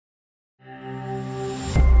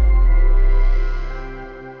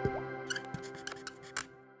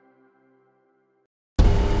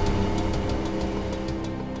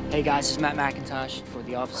Hey guys, this is Matt McIntosh for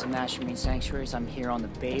the Office of National Marine Sanctuaries. I'm here on the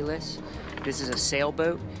Bayless. This is a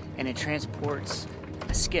sailboat and it transports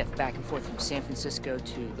a skiff back and forth from San Francisco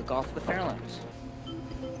to the Gulf of the Farallones.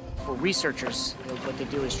 For researchers, what they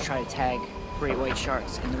do is try to tag great white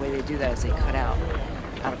sharks, and the way they do that is they cut out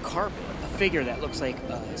of carpet a figure that looks like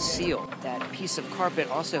a seal. That piece of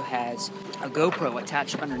carpet also has a GoPro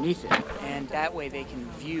attached underneath it, and that way they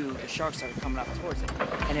can view the sharks that are coming up towards it.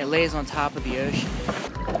 And it lays on top of the ocean.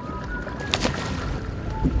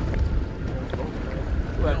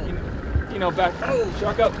 But, you know, back,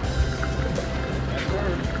 shark up.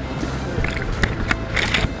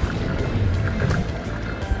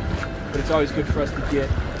 But it's always good for us to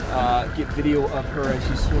get video of her as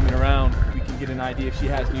she's swimming around. We can get an idea if she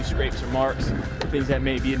has new scrapes or marks, things that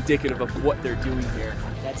may be indicative of what they're doing here.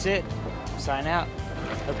 That's it. Sign out.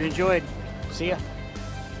 Hope you enjoyed. See ya.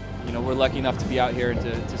 You know, we're lucky enough to be out here and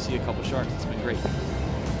to see a couple sharks. It's been great.